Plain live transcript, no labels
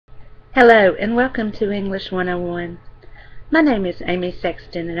Hello and welcome to English 101. My name is Amy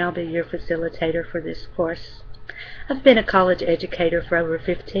Sexton and I'll be your facilitator for this course. I've been a college educator for over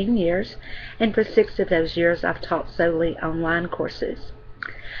 15 years, and for 6 of those years I've taught solely online courses.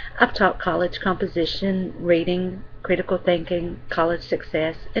 I've taught college composition, reading, critical thinking, college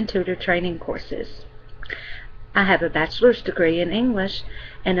success, and tutor training courses. I have a bachelor's degree in English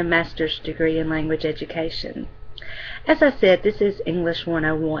and a master's degree in language education. As I said, this is English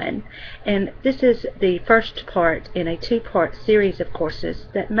 101, and this is the first part in a two-part series of courses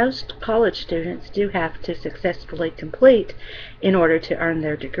that most college students do have to successfully complete in order to earn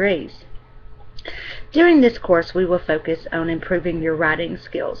their degrees. During this course, we will focus on improving your writing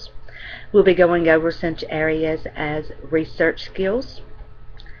skills. We'll be going over such areas as research skills,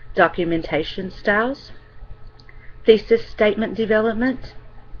 documentation styles, thesis statement development,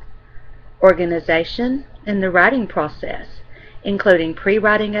 organization, and the writing process, including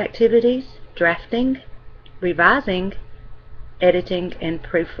pre-writing activities, drafting, revising, editing, and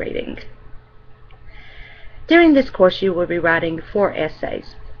proofreading. During this course, you will be writing 4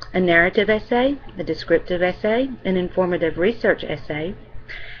 essays: a narrative essay, a descriptive essay, an informative research essay,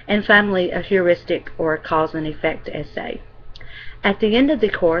 and finally a heuristic or cause and effect essay. At the end of the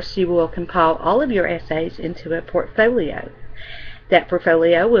course, you will compile all of your essays into a portfolio. That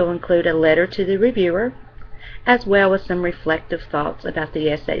portfolio will include a letter to the reviewer, as well as some reflective thoughts about the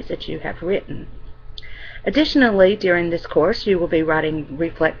essays that you have written. Additionally, during this course, you will be writing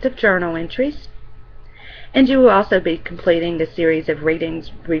reflective journal entries, and you will also be completing a series of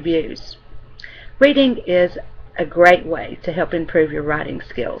readings reviews. Reading is a great way to help improve your writing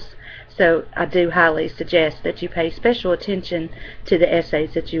skills, so I do highly suggest that you pay special attention to the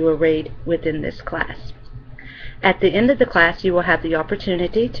essays that you will read within this class. At the end of the class, you will have the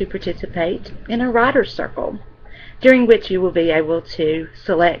opportunity to participate in a writer's circle, during which you will be able to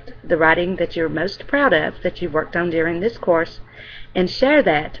select the writing that you're most proud of that you've worked on during this course and share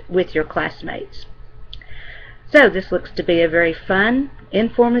that with your classmates. So this looks to be a very fun,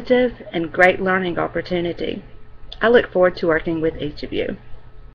 informative, and great learning opportunity. I look forward to working with each of you.